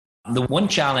The one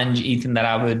challenge, Ethan, that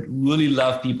I would really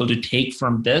love people to take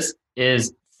from this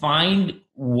is find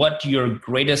what your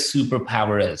greatest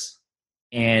superpower is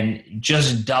and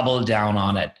just double down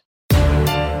on it.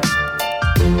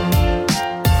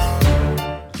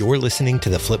 You're listening to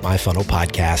the Flip My Funnel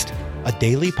podcast, a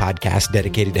daily podcast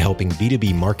dedicated to helping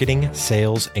B2B marketing,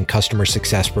 sales, and customer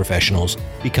success professionals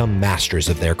become masters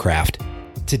of their craft.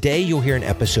 Today, you'll hear an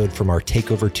episode from our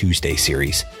Takeover Tuesday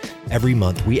series. Every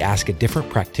month, we ask a different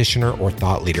practitioner or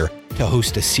thought leader to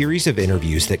host a series of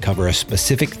interviews that cover a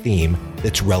specific theme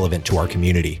that's relevant to our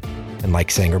community. And like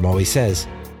Sangram always says,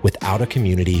 without a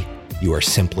community, you are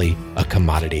simply a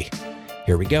commodity.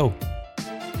 Here we go.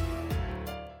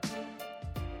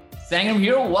 Sangram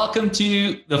here. Welcome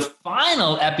to the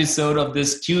final episode of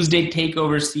this Tuesday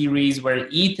Takeover series where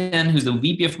Ethan, who's the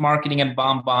VP of Marketing at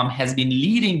BombBomb, has been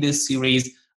leading this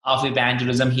series of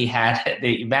evangelism. He had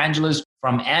the Evangelist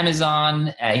from Amazon,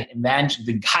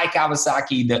 the Guy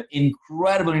Kawasaki, the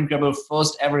incredible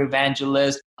first ever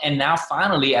evangelist. And now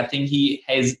finally, I think he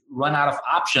has run out of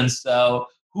options. So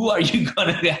who are you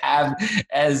going to have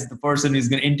as the person who's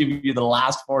going to interview the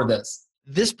last for this?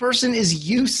 This person is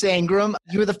you, Sangram.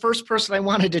 You were the first person I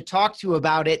wanted to talk to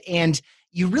about it. And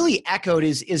you really echoed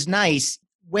is nice.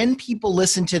 When people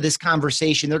listen to this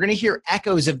conversation, they're going to hear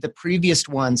echoes of the previous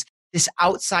ones, this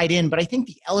outside in. But I think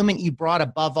the element you brought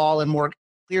above all and more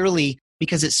clearly,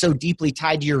 because it's so deeply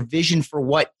tied to your vision for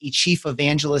what a chief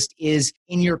evangelist is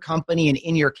in your company and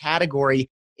in your category,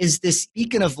 is this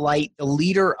beacon of light, the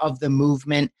leader of the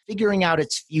movement, figuring out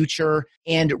its future,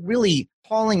 and really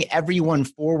calling everyone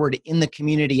forward in the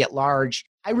community at large.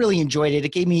 I really enjoyed it.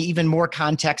 It gave me even more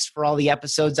context for all the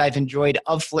episodes I've enjoyed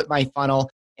of Flip My Funnel,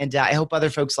 and I hope other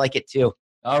folks like it too.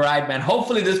 All right, man.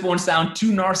 Hopefully this won't sound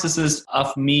too narcissist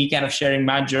of me kind of sharing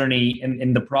my journey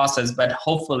in the process, but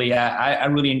hopefully I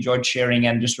really enjoyed sharing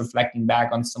and just reflecting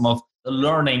back on some of the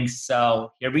learnings.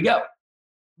 So here we go.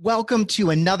 Welcome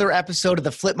to another episode of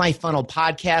the Flip My Funnel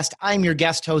podcast. I'm your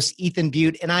guest host, Ethan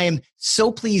Beute, and I am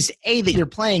so pleased, A, that you're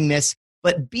playing this,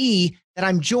 but B, that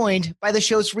I'm joined by the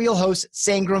show's real host,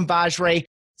 Sangram Vajre.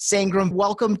 Sangram,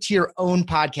 welcome to your own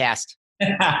podcast.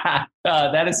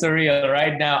 That is surreal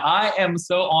right now. I am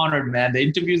so honored, man. The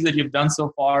interviews that you've done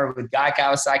so far with Guy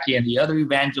Kawasaki and the other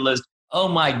evangelists, oh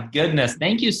my goodness.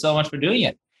 Thank you so much for doing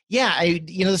it. Yeah,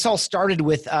 this all started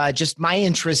with just my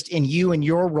interest in you and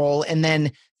your role, and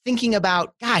then thinking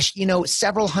about,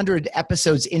 several hundred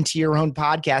episodes into your own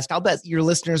podcast. I'll bet your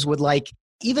listeners would like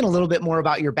even a little bit more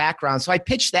about your background. So I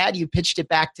pitched that, you pitched it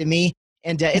back to me,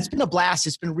 and it's been a blast.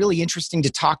 It's been really interesting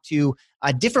to talk to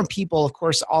different people, of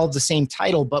course, all of the same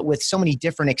title, but with so many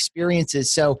different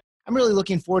experiences. So I'm really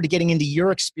looking forward to getting into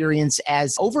your experience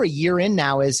as over a year in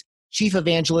now as chief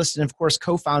evangelist and, of course,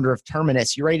 co-founder of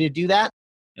Terminus. You ready to do that?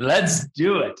 Let's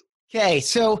do it. Okay,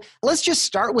 so let's just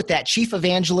start with that chief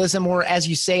evangelism, or as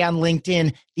you say on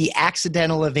LinkedIn, the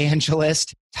accidental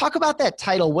evangelist. Talk about that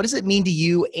title. What does it mean to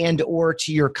you and or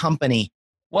to your company?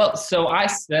 Well, so I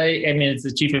say, it's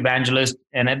the chief evangelist.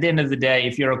 And at the end of the day,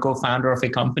 if you're a co-founder of a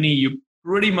company, you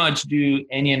pretty much do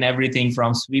any and everything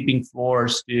from sweeping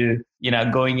floors to,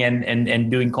 going in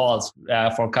and doing calls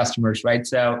for customers, right?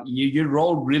 So your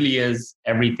role really is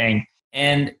everything.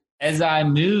 And as I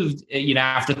moved,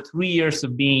 after 3 years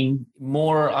of being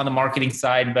more on the marketing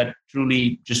side, but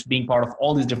truly just being part of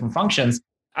all these different functions,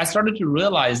 I started to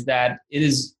realize that it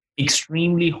is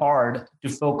extremely hard to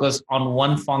focus on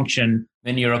one function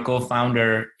when you're a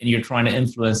co-founder and you're trying to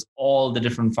influence all the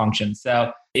different functions.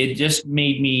 So it just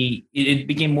it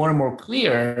became more and more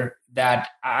clear that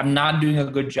I'm not doing a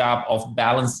good job of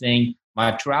balancing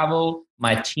my travel,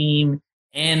 my team,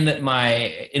 and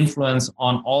my influence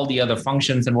on all the other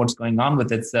functions and what's going on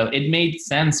with it. So it made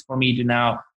sense for me to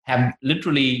now have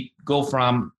literally go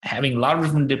from having a lot of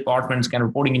different departments kind of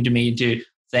reporting into me to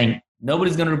saying,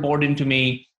 nobody's going to report into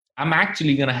me. I'm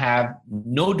actually going to have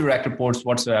no direct reports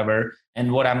whatsoever.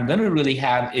 And what I'm going to really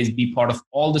have is be part of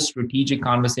all the strategic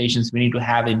conversations we need to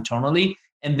have internally,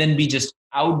 and then be just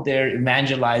out there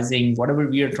evangelizing whatever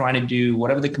we are trying to do,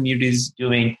 whatever the community is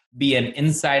doing, be an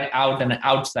inside out and an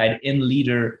outside in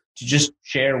leader to just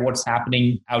share what's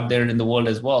happening out there in the world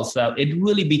as well. So it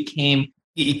really came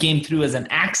through as an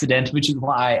accident, which is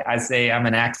why I say I'm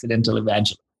an accidental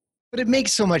evangelist. But it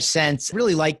makes so much sense. I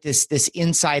really like this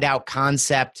inside out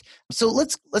concept. So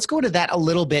let's go to that a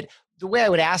little bit. The way I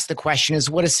would ask the question is,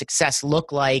 what does success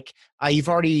look like?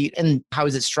 And how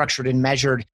is it structured and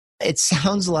measured? It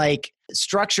sounds like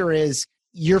structure is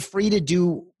you're free to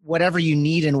do whatever you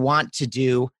need and want to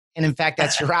do. And in fact,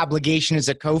 that's your obligation as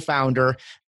a co-founder.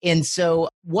 And so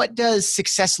what does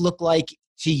success look like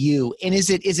to you? And is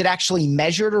it actually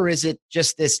measured, or is it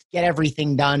just this get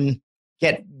everything done,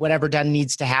 get whatever done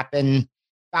needs to happen,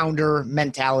 founder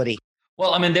mentality?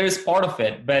 Well, I mean, there is part of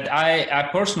it, but I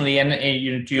personally, and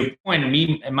to your point,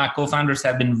 me and my co-founders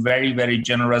have been very, very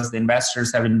generous. The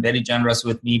investors have been very generous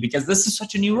with me because this is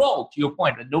such a new role. To your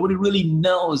point, that nobody really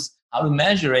knows how to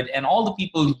measure it, and all the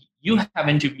people you have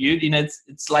interviewed,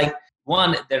 it's like,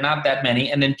 one, they're not that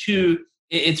many, and then two,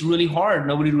 it's really hard.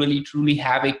 Nobody really truly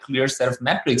have a clear set of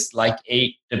metrics like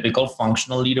a typical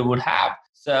functional leader would have.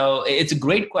 So it's a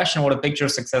great question, what a picture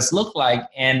of success look like,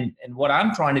 and what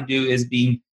I'm trying to do is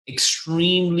being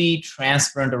extremely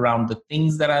transparent around the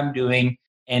things that I'm doing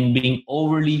and being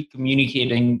overly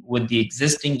communicating with the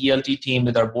existing ELT team,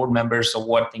 with our board members of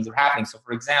what things are happening. So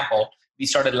for example, we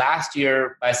started last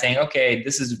year by saying, okay,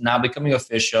 this is now becoming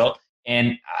official.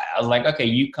 And I was like, okay,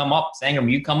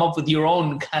 Sangram, you come up with your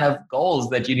own kind of goals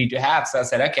that you need to have. So I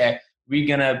said, okay,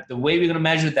 the way we're going to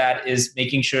measure that is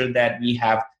making sure that we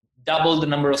have double the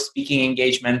number of speaking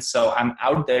engagements. So I'm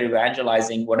out there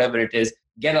evangelizing, whatever it is,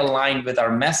 get aligned with our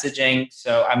messaging.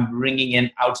 So I'm bringing in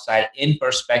outside in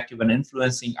perspective and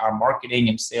influencing our marketing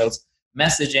and sales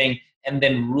messaging, and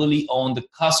then really own the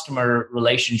customer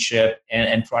relationship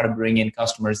and try to bring in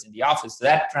customers in the office. So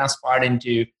that transpired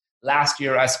into last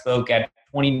year. I spoke at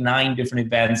 29 different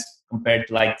events compared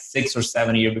to like 6 or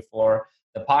 7 a year before.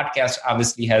 The podcast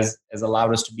obviously has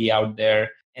allowed us to be out there.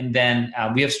 And then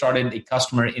we have started a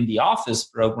customer in the office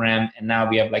program. And now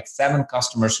we have like 7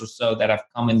 customers or so that have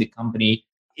come in the company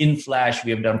in Flash.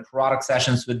 We have done product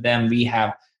sessions with them. We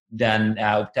have done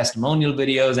testimonial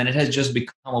videos. And it has just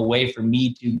become a way for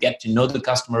me to get to know the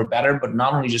customer better. But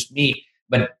not only just me,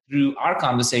 but through our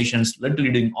conversations,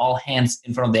 literally doing all hands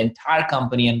in front of the entire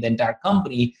company, and the entire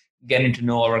company getting to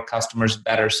know our customers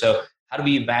better. So how do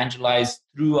we evangelize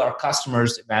through our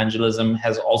customers? Evangelism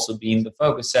has also been the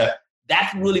focus. So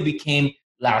that really became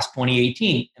last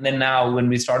 2018. And then now when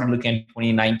we started looking at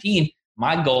 2019,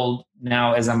 my goal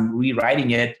now as I'm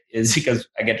rewriting it is, because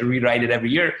I get to rewrite it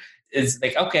every year, is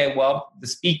like, okay, well, the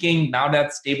speaking, now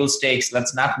that's table stakes.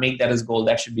 Let's not make that as goal.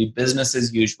 That should be business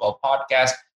as usual.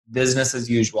 Podcast, business as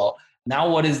usual. Now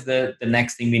what is the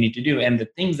next thing we need to do? And the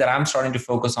things that I'm starting to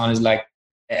focus on is like,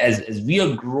 as we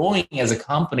are growing as a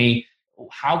company,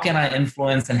 how can I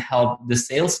influence and help the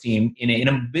sales team in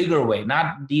a bigger way,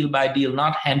 not deal by deal,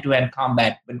 not hand-to-hand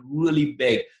combat, but really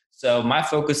big. So my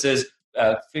focus is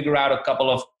figure out a couple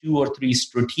of 2 or 3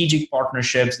 strategic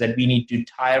partnerships that we need to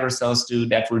tie ourselves to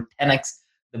that will 10x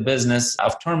the business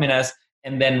of Terminus,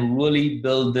 and then really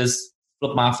build this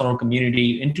Flip My Funnel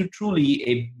community into truly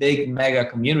a big mega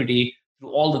community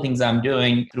through all the things I'm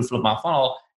doing through Flip My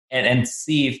Funnel, and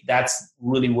see if that's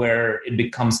really where it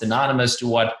becomes synonymous to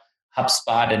what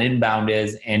HubSpot and Inbound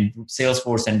is, and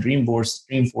Salesforce and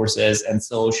Dreamforce is, and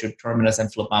so should Terminus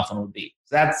and Flip My Funnel be.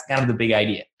 So that's kind of the big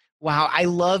idea. Wow, I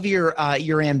love your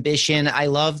ambition. I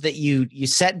love that you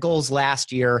set goals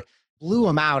last year, blew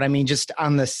them out. I mean, just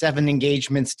on the 7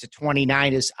 engagements to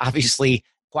 29 is obviously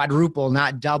quadruple,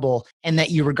 not double, and that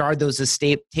you regard those as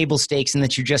table stakes, and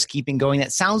that you're just keeping going.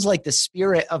 That sounds like the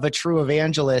spirit of a true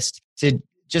evangelist, to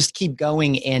just keep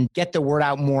going and get the word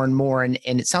out more and more. And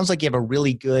it sounds like you have a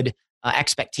really good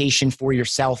expectation for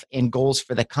yourself and goals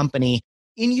for the company.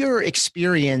 In your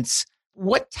experience,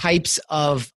 what types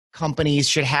of companies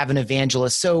should have an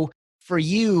evangelist? So for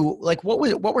you, like what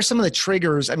were some of the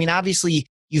triggers? I mean, obviously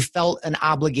you felt an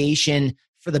obligation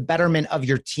for the betterment of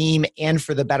your team and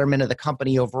for the betterment of the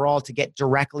company overall to get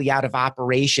directly out of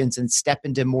operations and step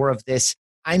into more of this.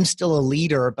 I'm still a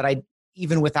leader, but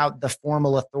even without the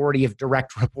formal authority of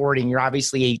direct reporting, you're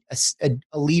obviously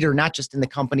a leader, not just in the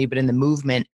company, but in the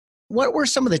movement. What were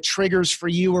some of the triggers for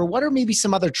you, or what are maybe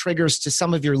some other triggers to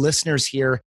some of your listeners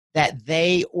here that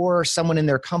they or someone in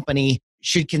their company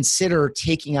should consider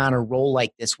taking on a role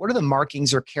like this? What are the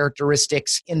markings or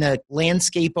characteristics in the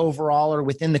landscape overall, or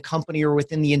within the company or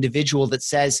within the individual, that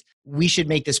says we should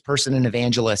make this person an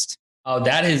evangelist? Oh,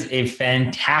 that is a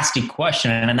fantastic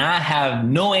question. And I have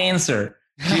no answer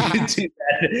to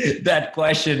that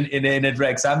question in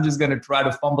advance. I'm just going to try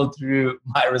to fumble through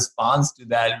my response to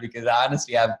that, because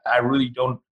honestly, I really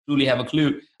don't truly have a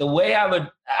clue. The way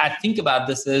I think about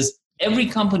this is every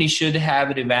company should have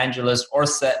an evangelist, or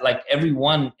like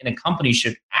everyone in a company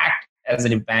should act as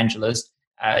an evangelist,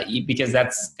 because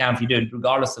that's kind of, you do it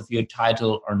regardless of your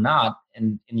title or not,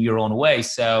 in your own way.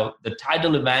 So the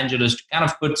title evangelist kind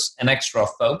of puts an extra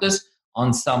focus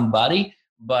on somebody.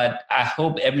 But I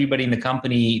hope everybody in the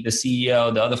company, the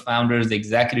CEO, the other founders, the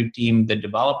executive team, the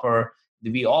developer,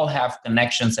 we all have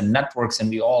connections and networks, and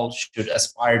we all should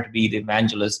aspire to be the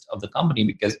evangelist of the company,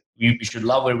 because we should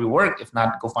love where we work. If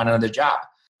not, go find another job.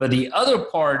 But the other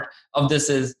part of this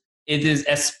is it is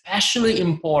especially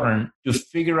important to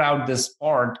figure out this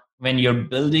part when you're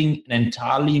building an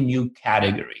entirely new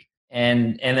category.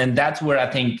 And then that's where I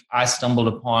think I stumbled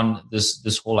upon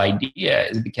this whole idea,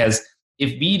 is because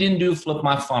if we didn't do Flip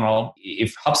My Funnel,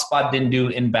 if HubSpot didn't do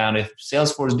Inbound, if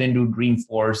Salesforce didn't do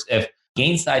Dreamforce, if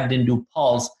Gainsight didn't do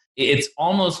Pulse, it's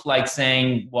almost like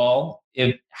saying, well,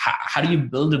 how do you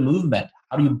build a movement?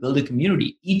 How do you build a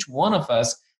community? Each one of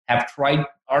us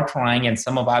are trying, and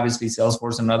some of obviously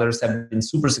Salesforce and others have been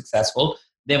super successful.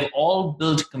 They've all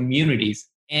built communities,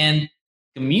 and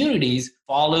communities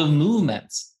follow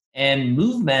movements, and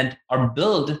movement are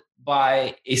built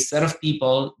by a set of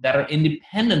people that are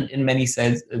independent in many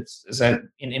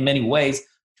in many ways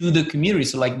to the community.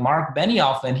 So like Mark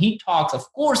Benioff, when he talks,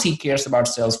 of course he cares about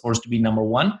Salesforce to be number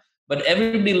one, but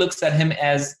everybody looks at him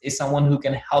as someone who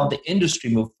can help the industry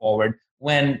move forward.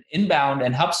 When Inbound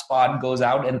and HubSpot goes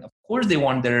out, and of course they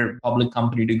want their public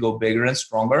company to go bigger and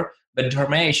stronger, but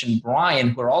Dharmesh and Brian,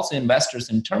 who are also investors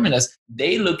in Terminus,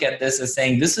 they look at this as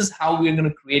saying, this is how we're going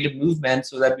to create a movement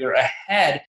so that we're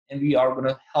ahead, and we are going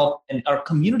to help, and our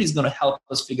community is going to help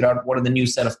us figure out what are the new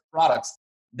set of products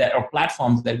that are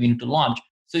platforms that we need to launch.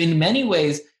 So in many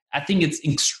ways, I think it's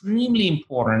extremely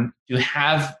important to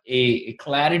have a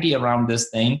clarity around this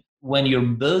thing when you're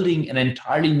building an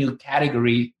entirely new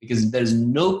category, because there's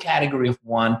no category of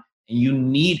one, and you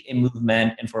need a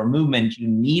movement. And for a movement, you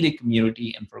need a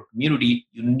community. And for a community,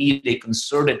 you need a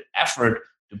concerted effort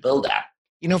to build that.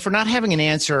 For not having an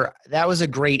answer, that was a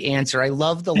great answer. I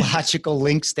love the logical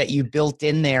links that you built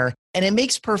in there, and it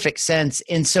makes perfect sense.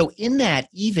 And so in that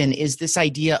even is this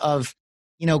idea of,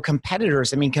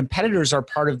 competitors. I mean, competitors are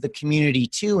part of the community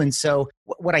too. And so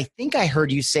what I think I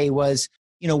heard you say was,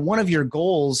 one of your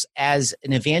goals as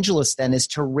an evangelist then is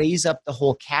to raise up the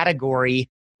whole category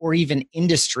or even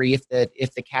industry, if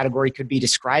the category could be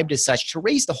described as such, to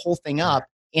raise the whole thing up.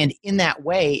 And in that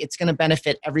way, it's going to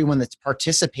benefit everyone that's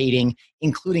participating,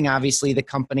 including obviously the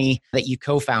company that you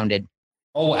co-founded.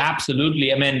 Oh,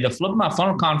 absolutely. I mean, the Flip My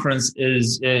Funnel conference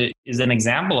is an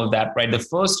example of that, right?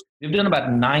 We've done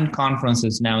about 9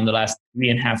 conferences now in the last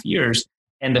 3.5 years.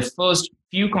 And the first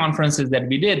few conferences that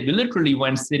we did, we literally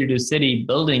went city to city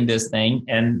building this thing.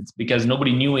 And because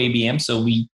nobody knew ABM, so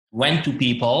we went to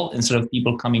people instead of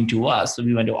people coming to us. So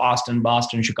we went to Austin,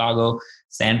 Boston, Chicago,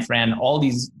 San Fran, all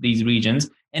these regions.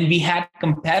 And we had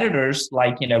competitors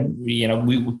like,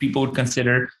 people would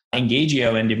consider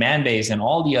Engagio and Demandbase and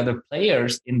all the other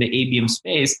players in the ABM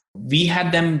space. We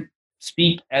had them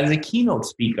speak as a keynote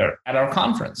speaker at our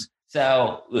conference.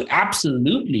 So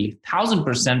absolutely,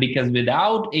 1,000%, because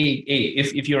without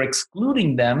if you're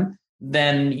excluding them,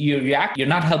 then you're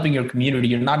not helping your community.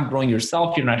 You're not growing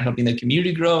yourself. You're not helping the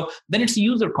community grow. Then it's a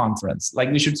user conference.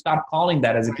 Like we should stop calling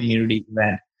that as a community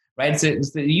event, right? So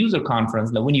it's the user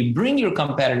conference. Now, when you bring your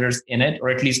competitors in it, or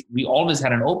at least we always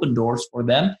had an open doors for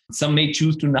them. Some may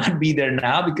choose to not be there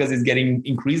now because it's getting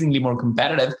increasingly more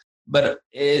competitive. But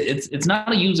it's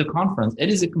not a user conference. It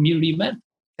is a community event.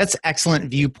 That's an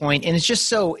excellent viewpoint. And it's just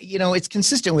so, it's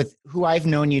consistent with who I've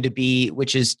known you to be,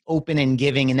 which is open and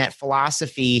giving. And that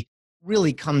philosophy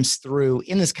really comes through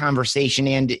in this conversation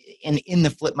and in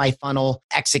the Flip My Funnel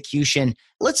execution.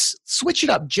 Let's switch it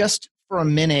up just for a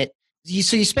minute.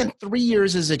 So you spent 3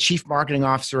 years as a chief marketing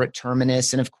officer at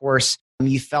Terminus. And of course,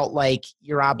 you felt like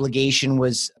your obligation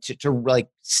was to like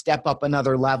step up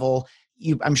another level.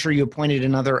 I'm sure you appointed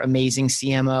another amazing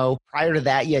CMO. Prior to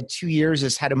that, you had 2 years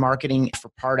as head of marketing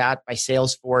for Pardot by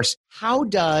Salesforce. How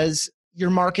does your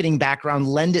marketing background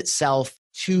lend itself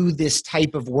to this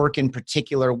type of work in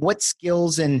particular? What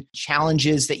skills and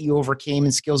challenges that you overcame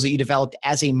and skills that you developed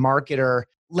as a marketer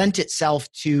lent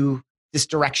itself to this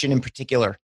direction in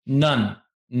particular? None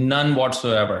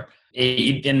whatsoever.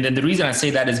 And the reason I say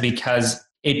that is because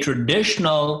a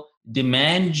traditional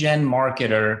demand gen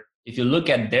marketer, if you look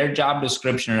at their job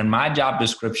description and my job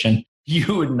description,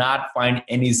 you would not find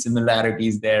any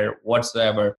similarities there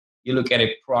whatsoever. You look at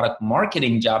a product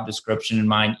marketing job description in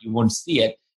mine, you won't see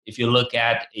it. If you look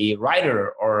at a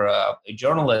writer or a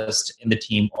journalist in the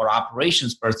team or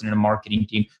operations person in a marketing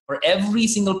team, for every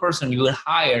single person you would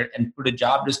hire and put a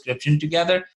job description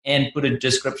together and put a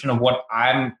description of what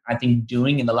I think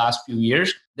doing in the last few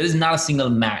years, there is not a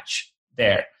single match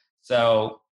there.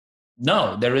 So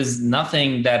no, there is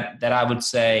nothing that I would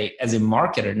say as a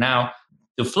marketer. Now,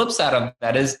 the flip side of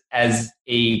that is as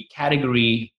a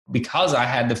category, because I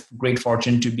had the great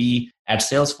fortune to be at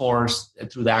Salesforce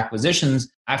through the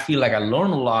acquisitions, I feel like I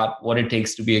learned a lot what it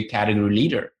takes to be a category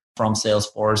leader from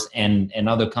Salesforce and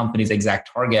other companies,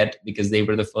 ExactTarget, because they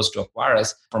were the first to acquire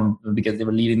us because they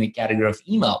were leading the category of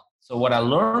email. So what I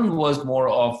learned was more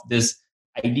of this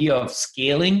idea of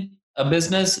scaling a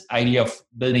business, idea of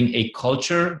building a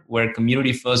culture where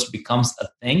community first becomes a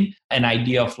thing, an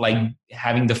idea of like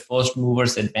having the first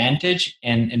movers advantage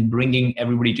and bringing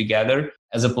everybody together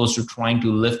as opposed to trying to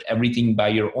lift everything by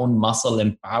your own muscle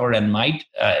and power and might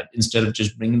instead of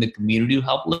just bringing the community to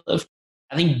help lift.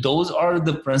 I think those are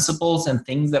the principles and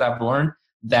things that I've learned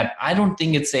that I don't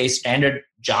think it's a standard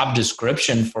job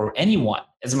description for anyone.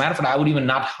 As a matter of fact, I would even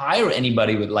not hire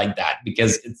anybody with like that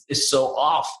because it's so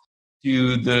off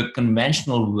to the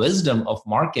conventional wisdom of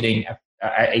marketing.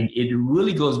 It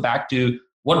really goes back to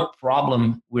what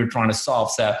problem we're trying to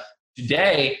solve. So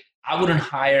today, I wouldn't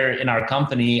hire in our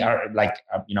company, our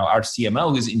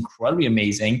CMO, who's incredibly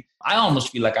amazing. I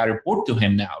almost feel like I report to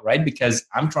him now, right? Because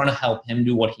I'm trying to help him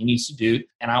do what he needs to do.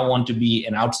 And I want to be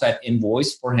an outside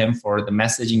invoice for him for the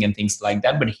messaging and things like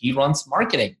that. But he runs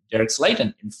marketing, Derek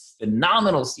Slayton, a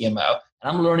phenomenal CMO.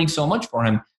 And I'm learning so much for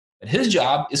him. But his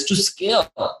job is to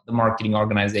scale the marketing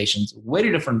organizations.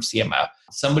 Very different CMO.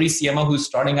 Somebody CMO who's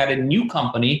starting at a new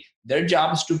company, their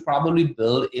job is to probably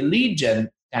build a lead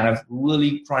gen, kind of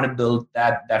really trying to build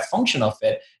that function of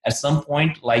it. At some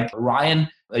point, like Ryan,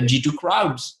 G2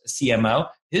 Crowd's CMO,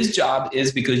 his job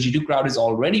is, because G2 Crowd is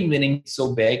already winning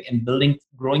so big and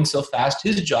growing so fast,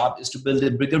 his job is to build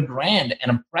a bigger brand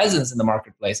and a presence in the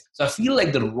marketplace. So I feel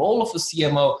like the role of a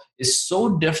CMO is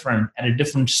so different at a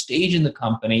different stage in the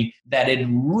company that it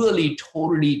really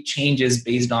totally changes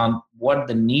based on what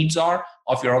the needs are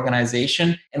of your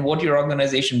organization and what your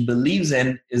organization believes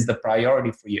in is the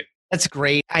priority for you. That's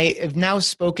great. I have now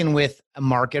spoken with a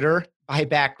marketer by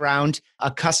background,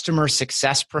 a customer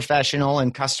success professional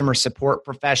and customer support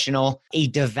professional, a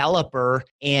developer,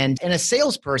 and a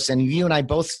salesperson. You and I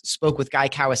both spoke with Guy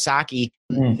Kawasaki,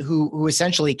 who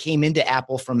essentially came into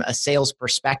Apple from a sales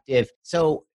perspective.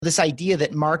 So this idea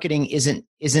that marketing isn't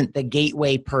the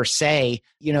gateway per se,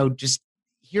 just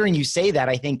hearing you say that,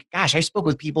 I think, gosh, I spoke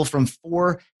with people from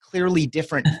 4 clearly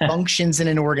different functions in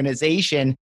an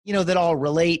organization, that all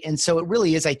relate. And so it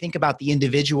really is, I think, about the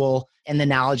individual and the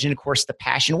knowledge and, of course, the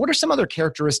passion. What are some other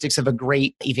characteristics of a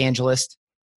great evangelist?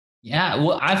 Yeah,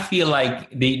 well, I feel like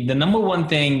the number one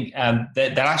thing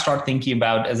that I start thinking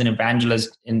about as an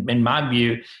evangelist, in my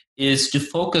view, is to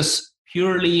focus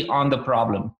purely on the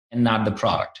problem and not the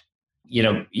product.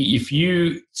 If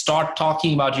you start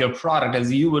talking about your product,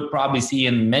 as you would probably see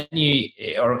in many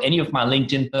or any of my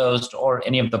LinkedIn posts or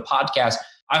any of the podcasts,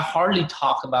 I hardly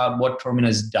talk about what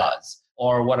Terminus does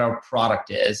or what our product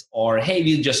is, or, hey,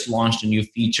 we just launched a new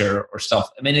feature or stuff.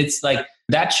 I mean, it's like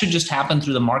that should just happen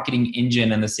through the marketing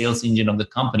engine and the sales engine of the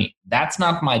company. That's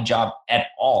not my job at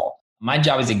all. My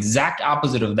job is exact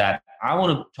opposite of that. I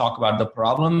want to talk about the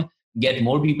problem, get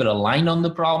more people aligned on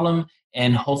the problem,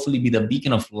 and hopefully be the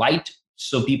beacon of light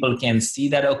so people can see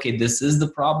that, okay, this is the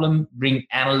problem, bring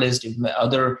analysts,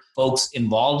 other folks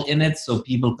involved in it so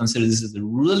people consider this is a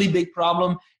really big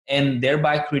problem, and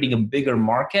thereby creating a bigger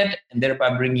market and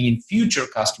thereby bringing in future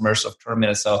customers of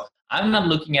Terminus. So I'm not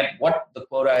looking at what the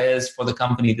quota is for the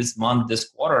company this month, this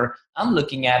quarter. I'm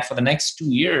looking at, for the next 2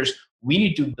 years, we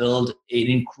need to build an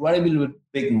incredibly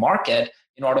big market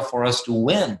in order for us to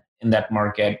win in that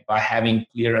market by having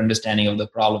clear understanding of the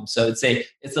problem. So it's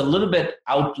a little bit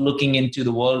out looking into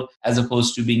the world as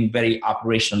opposed to being very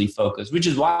operationally focused, which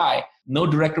is why no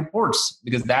direct reports,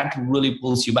 because that really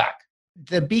pulls you back.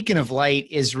 The beacon of light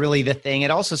is really the thing. It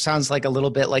also sounds like a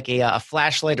little bit like a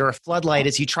flashlight or a floodlight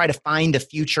as you try to find the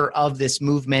future of this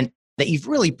movement that you've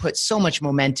really put so much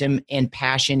momentum and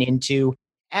passion into.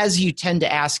 As you tend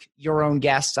to ask your own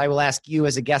guests, I will ask you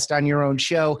as a guest on your own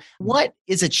show, what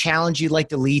is a challenge you'd like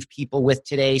to leave people with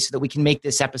today so that we can make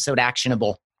this episode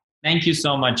actionable? Thank you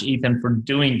so much, Ethan, for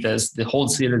doing this. The whole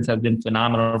series has been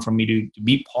phenomenal for me to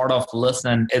be part of,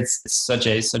 listen. It's such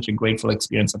a grateful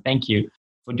experience. So thank you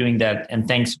for doing that. And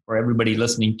thanks for everybody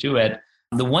listening to it.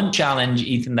 The one challenge,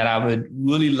 Ethan, that I would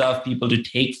really love people to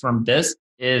take from this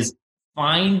is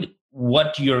find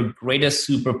what your greatest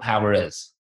superpower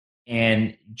is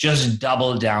and just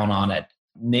double down on it.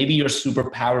 Maybe your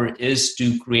superpower is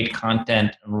to create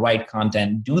content and write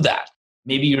content. Do that.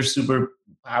 Maybe your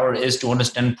superpower is to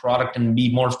understand product and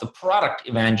be more of the product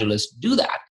evangelist. Do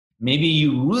that. Maybe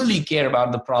you really care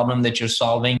about the problem that you're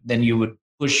solving, then you would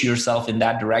push yourself in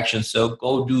that direction. So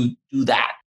go do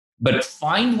that. But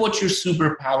find what your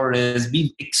superpower is.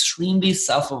 Be extremely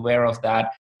self-aware of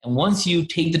that. And once you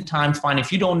take the time to find,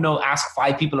 if you don't know, ask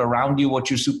 5 people around you what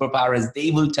your superpower is.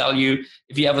 They will tell you.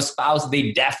 If you have a spouse,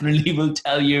 they definitely will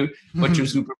tell you what your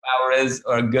superpower is,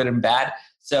 or good and bad.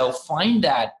 So find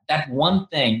that one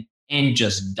thing and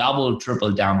just double,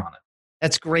 triple down on it.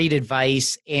 That's great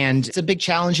advice. And it's a big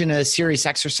challenge and a serious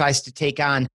exercise to take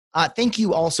on. Thank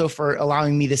you also for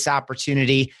allowing me this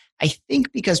opportunity. I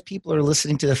think because people are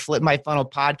listening to the Flip My Funnel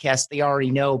podcast, they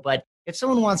already know, but if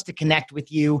someone wants to connect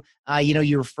with you,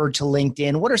 you referred to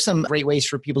LinkedIn. What are some great ways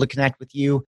for people to connect with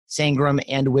you, Sangram,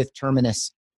 and with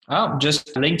Terminus? Oh,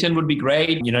 just LinkedIn would be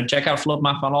great. Check out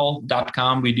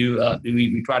flipmyfunnel.com.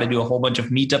 We try to do a whole bunch of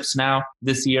meetups now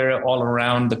this year all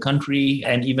around the country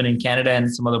and even in Canada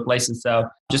and some other places. So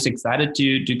just excited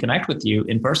to connect with you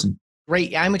in person.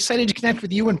 Great. I'm excited to connect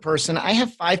with you in person. I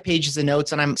have 5 pages of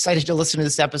notes and I'm excited to listen to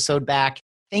this episode back.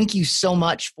 Thank you so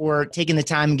much for taking the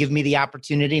time and giving me the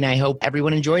opportunity. And I hope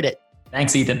everyone enjoyed it.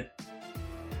 Thanks, Ethan.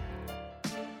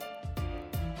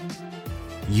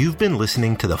 You've been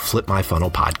listening to the Flip My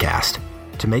Funnel podcast.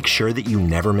 To make sure that you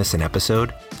never miss an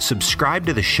episode, subscribe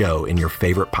to the show in your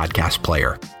favorite podcast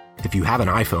player. If you have an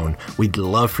iPhone, we'd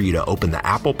love for you to open the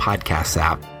Apple Podcasts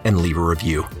app and leave a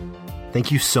review. Thank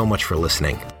you so much for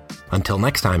listening. Until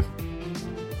next time.